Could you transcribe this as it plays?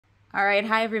All right,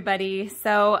 hi everybody.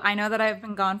 So I know that I've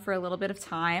been gone for a little bit of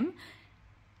time.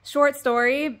 Short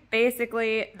story,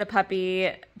 basically the puppy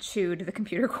chewed the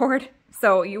computer cord.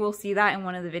 So you will see that in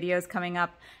one of the videos coming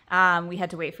up. We had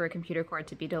to wait for a computer cord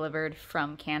to be delivered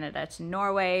from Canada to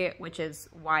Norway, which is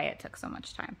why it took so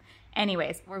much time.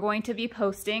 Anyways, we're going to be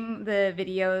posting the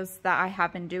videos that I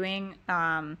have been doing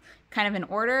kind of in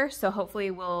order, so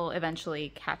hopefully we'll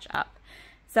eventually catch up.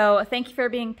 So thank you for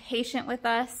being patient with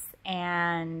us,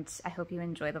 and I hope you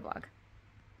enjoy the vlog.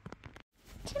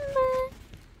 Timber,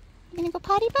 you gonna go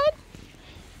potty, bud?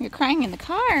 You're crying in the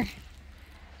car.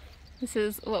 This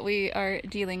is what we are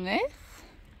dealing with.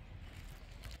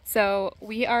 So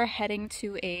we are heading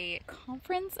to a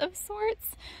conference of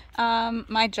sorts.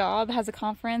 My job has a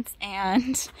conference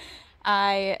and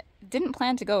I didn't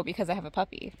plan to go because I have a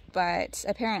puppy, but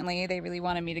apparently they really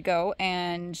wanted me to go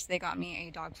and they got me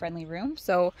a dog-friendly room.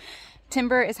 So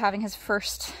Timber is having his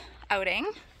first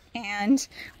outing. And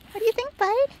what do you think,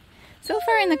 bud? So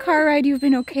far in the car ride you've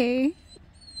been okay,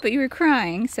 but you were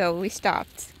crying, so we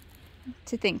stopped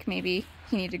to think maybe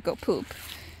he needed to go poop.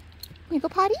 You go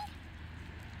potty?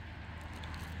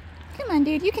 Come on,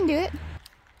 dude, you can do it.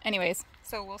 Anyways,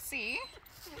 so we'll see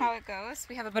how it goes.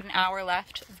 We have about an hour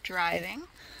left of driving.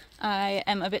 I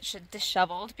am a bit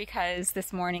disheveled because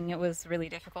this morning it was really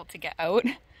difficult to get out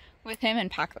with him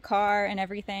and pack the car and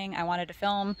everything. I wanted to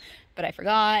film, but I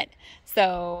forgot.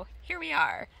 So here we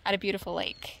are at a beautiful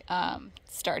lake,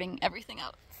 starting everything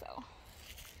out. So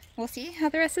we'll see how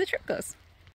the rest of the trip goes.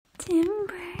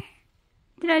 Timber.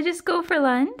 Did I just go for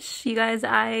lunch? You guys,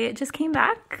 I just came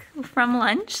back from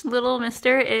lunch. Little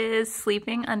mister is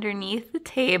sleeping underneath the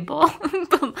table.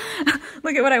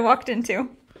 Look at what I walked into.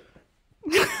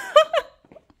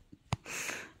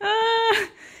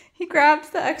 He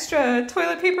grabbed the extra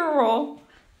toilet paper roll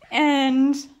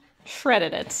and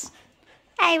shredded it.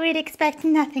 I would expect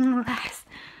nothing less.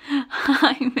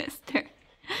 Hi, mister.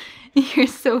 You're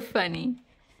so funny.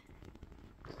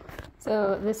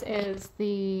 So this is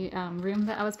the room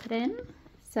that I was put in.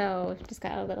 So we've just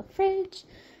got a little fridge,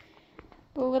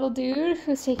 a little dude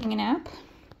who's taking a nap,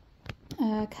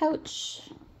 a couch,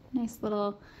 nice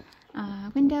little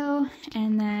window,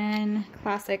 and then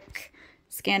classic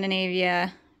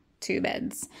Scandinavia 2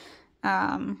 beds.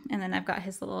 And then I've got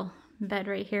his little bed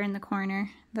right here in the corner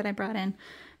that I brought in.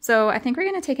 So I think we're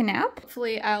gonna take a nap.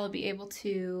 Hopefully I'll be able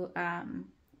to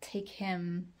take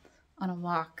him on a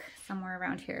walk somewhere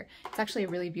around here. It's actually a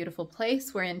really beautiful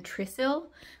place. We're in Trysil,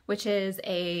 which is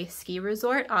a ski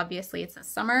resort. Obviously it's the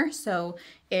summer, so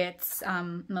it's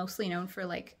mostly known for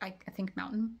like, I think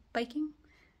mountain biking,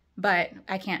 but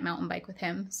I can't mountain bike with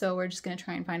him. So we're just gonna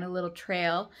try and find a little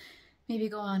trail, maybe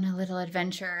go on a little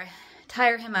adventure,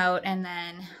 tire him out, and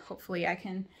then hopefully I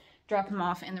can drop him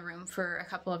off in the room for a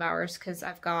couple of hours because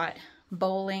I've got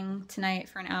bowling tonight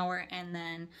for an hour and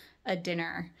then a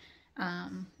dinner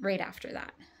right after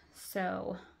that.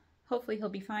 So hopefully he'll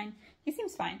be fine. He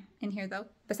seems fine in here though,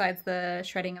 besides the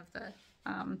shredding of the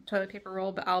toilet paper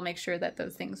roll, but I'll make sure that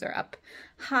those things are up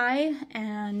high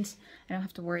and I don't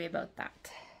have to worry about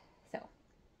that. So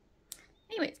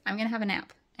anyways, I'm gonna have a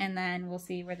nap and then we'll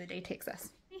see where the day takes us.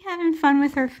 We having fun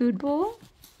with our food bowl?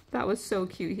 That was so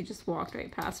cute. He just walked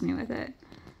right past me with it.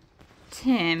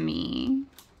 Timmy,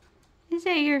 is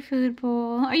that your food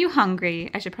bowl? Are you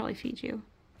hungry? I should probably feed you.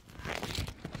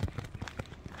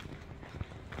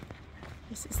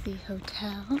 This is the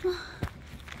hotel.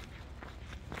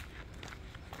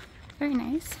 Very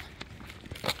nice.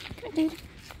 Good, dude.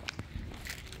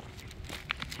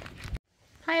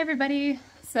 Hi everybody.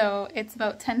 So it's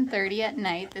about 10:30 at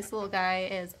night. This little guy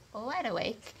is wide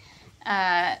awake.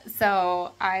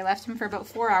 So I left him for about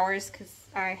 4 hours because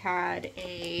I had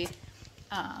a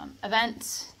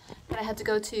event that I had to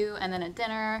go to and then a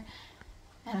dinner.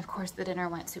 And of course the dinner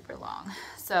went super long.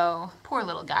 So poor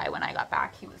little guy, when I got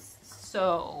back, he was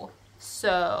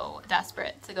so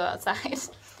desperate to go outside.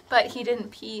 But he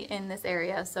didn't pee in this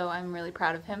area, so I'm really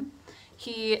proud of him.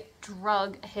 He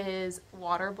drug his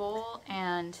water bowl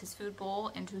and his food bowl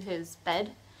into his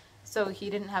bed, so he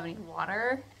didn't have any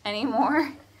water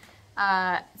anymore.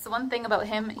 So one thing about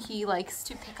him, he likes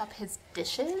to pick up his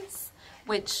dishes,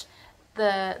 which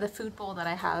the food bowl that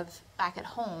I have back at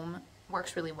home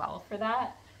works really well for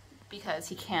that because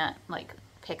he can't like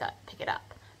pick it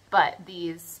up. But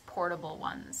these portable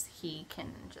ones he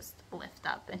can just lift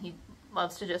up, and he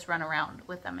loves to just run around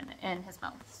with them in his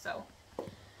mouth. So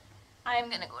I'm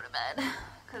gonna go to bed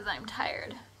because I'm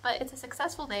tired. But it's a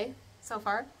successful day so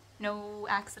far. No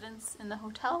accidents in the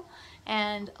hotel,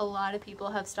 and a lot of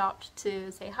people have stopped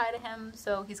to say hi to him,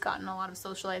 so he's gotten a lot of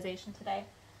socialization today.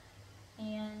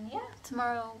 And yeah,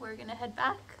 tomorrow we're gonna head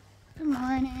back Good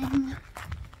morning.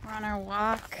 We're on our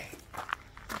walk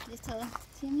with little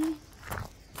Timmy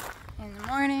in the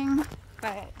morning,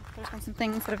 but there's been some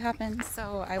things that have happened,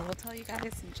 so I will tell you guys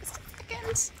in just a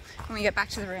second when we get back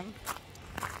to the room.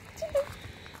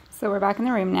 So we're back in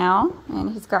the room now,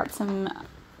 and he's got some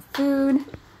food.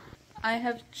 I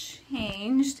have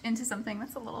changed into something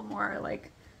that's a little more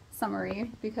like summery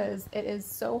because it is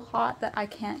so hot that I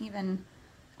can't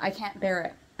bear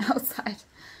it outside.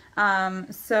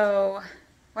 So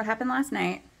what happened last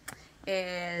night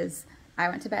is I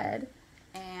went to bed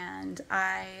and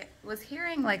I was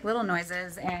hearing like little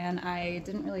noises and I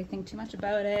didn't really think too much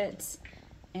about it.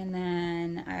 And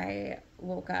then I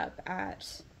woke up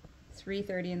at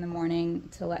 3:30 in the morning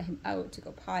to let him out to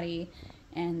go potty,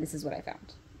 and this is what I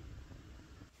found.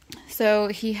 So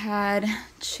he had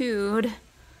chewed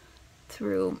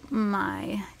through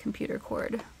my computer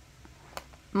cord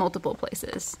multiple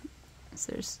places.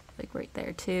 So there's like right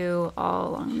there too, all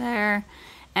along there.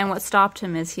 And what stopped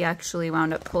him is he actually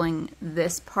wound up pulling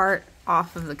this part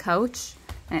off of the couch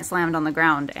and it slammed on the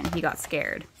ground and he got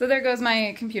scared. So there goes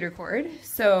my computer cord.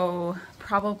 So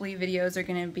probably videos are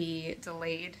gonna be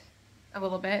delayed a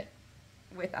little bit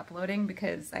with uploading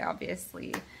because I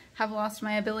obviously have lost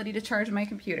my ability to charge my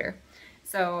computer.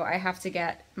 So I have to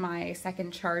get my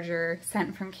second charger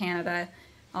sent from Canada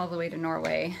all the way to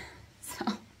Norway. So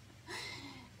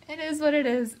it is what it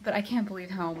is, but I can't believe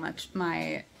how much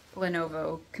my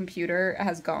Lenovo computer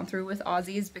has gone through with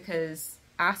Aussies because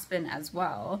Aspen as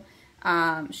well.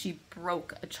 She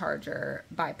broke a charger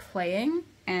by playing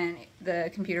and the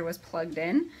computer was plugged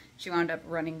in. She wound up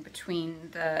running between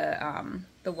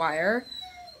the wire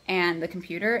and the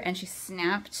computer and she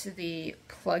snapped the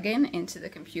plug-in into the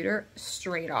computer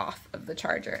straight off of the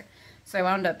charger. So I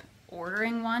wound up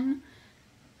ordering one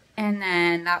and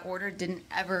then that order didn't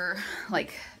ever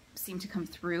like seem to come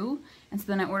through, and so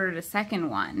then I ordered a second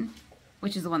one,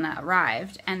 which is the one that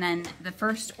arrived, and then the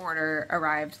first order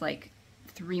arrived like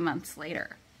 3 months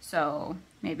later. So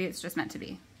maybe it's just meant to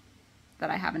be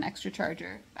that I have an extra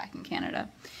charger back in Canada,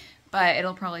 but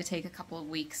it'll probably take a couple of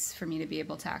weeks for me to be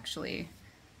able to actually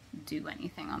do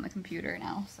anything on the computer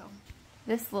now. So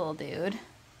this little dude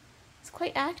is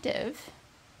quite active.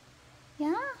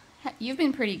 Yeah, you've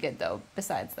been pretty good though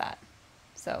besides that.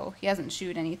 So he hasn't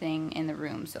chewed anything in the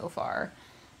room so far,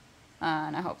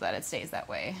 and I hope that it stays that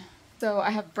way. So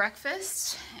I have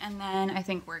breakfast, and then I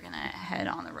think we're gonna head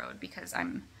on the road because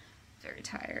I'm very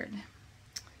tired.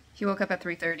 He woke up at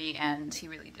 3:30 and he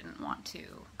really didn't want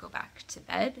to go back to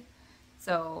bed,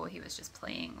 so he was just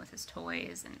playing with his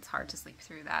toys, and it's hard to sleep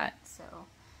through that. So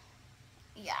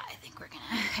yeah, I think we're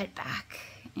gonna head back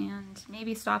and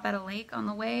maybe stop at a lake on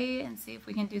the way and see if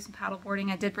we can do some paddle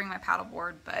boarding. I did bring my paddle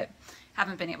board, but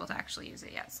haven't been able to actually use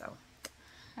it yet. So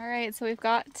all right, so we've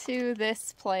got to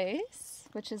this place,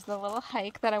 which is the little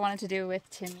hike that I wanted to do with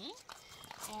Timmy,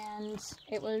 and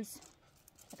it was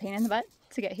a pain in the butt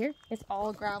to get here. It's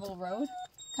all gravel road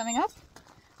coming up,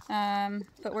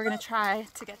 but we're gonna try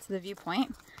to get to the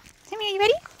viewpoint. Timmy, are you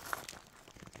ready?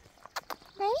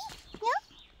 Ready?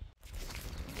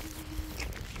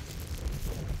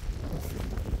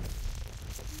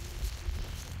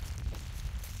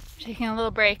 Taking a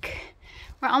little break.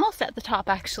 We're almost at the top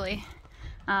actually,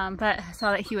 but I saw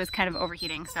that he was kind of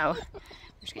overheating, so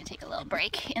we're just gonna take a little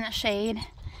break in the shade.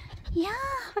 Yeah,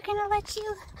 we're gonna let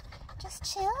you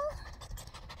just chill.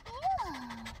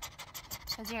 Yeah,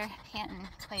 because you're panting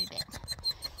quite a bit.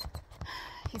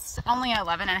 He's only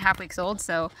 11 and a half weeks old,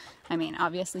 so I mean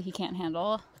obviously he can't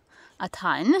handle a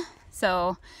ton,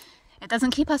 so it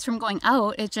doesn't keep us from going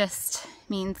out. It just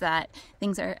means that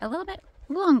things are a little bit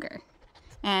longer.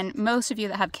 And most of you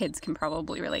that have kids can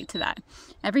probably relate to that.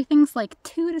 Everything's like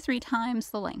 2 to 3 times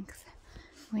the length.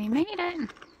 We made it.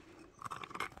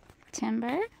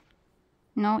 Timber,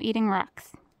 no eating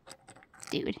rocks.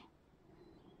 Dude.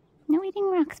 No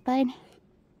eating rocks, bud.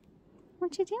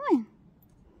 What you doing?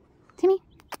 Timmy.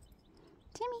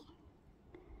 Timmy.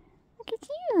 Look at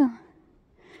you.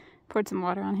 Poured some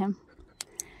water on him.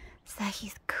 So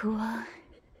he's cool.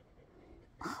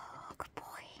 Oh, good boy.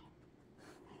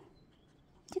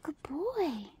 Good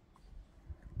boy.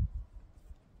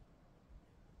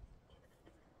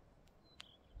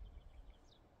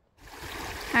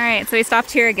 Alright, so we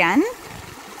stopped here again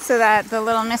so that the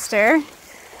little mister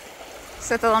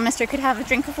could have a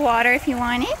drink of water if he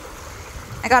wanted.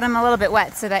 I got him a little bit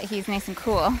wet so that he's nice and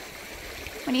cool.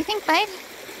 What do you think, bud?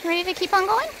 You ready to keep on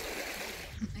going?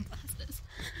 My glasses.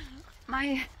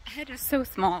 My head is so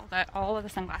small that all of the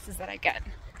sunglasses that I get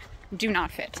do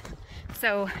not fit.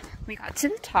 So we got to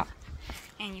the top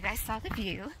and you guys saw the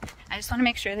view. I just want to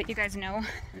make sure that you guys know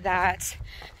that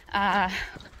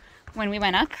when we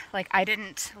went up, like I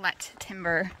didn't let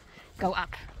Timber go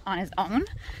up on his own.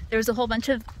 There was a whole bunch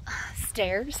of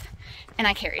stairs and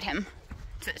I carried him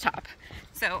to the top.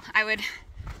 So I would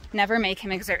never make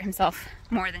him exert himself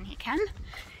more than he can.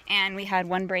 And we had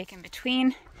one break in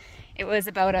between. It was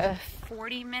about a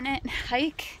 40-minute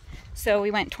hike. So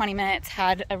we went 20 minutes,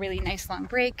 had a really nice long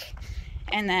break,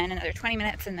 and then another 20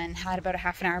 minutes, and then had about a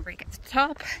half an hour break at the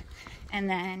top. And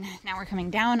then now we're coming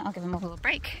down. I'll give him a little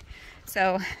break.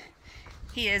 So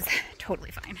he is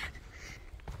totally fine.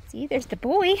 See, there's the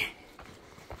boy.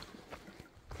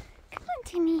 Come on,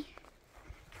 Timmy.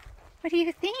 What do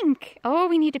you think? Oh,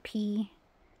 we need to pee.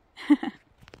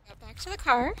 Got back to the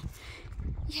car.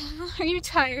 Yeah, are you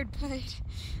tired, bud?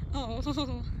 Oh,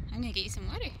 I'm gonna get you some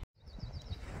water.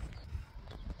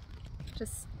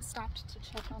 Just stopped to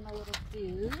check on the little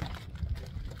dude.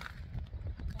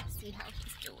 Let's see how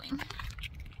he's doing.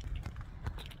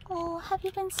 Oh, have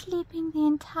you been sleeping the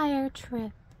entire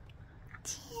trip?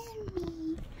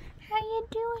 Timmy, how you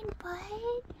doing,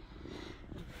 bud?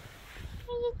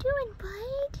 How you doing,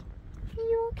 bud? Are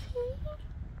you okay?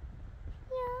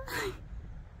 Yeah.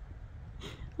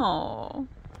 Oh,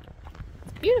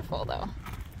 it's beautiful though.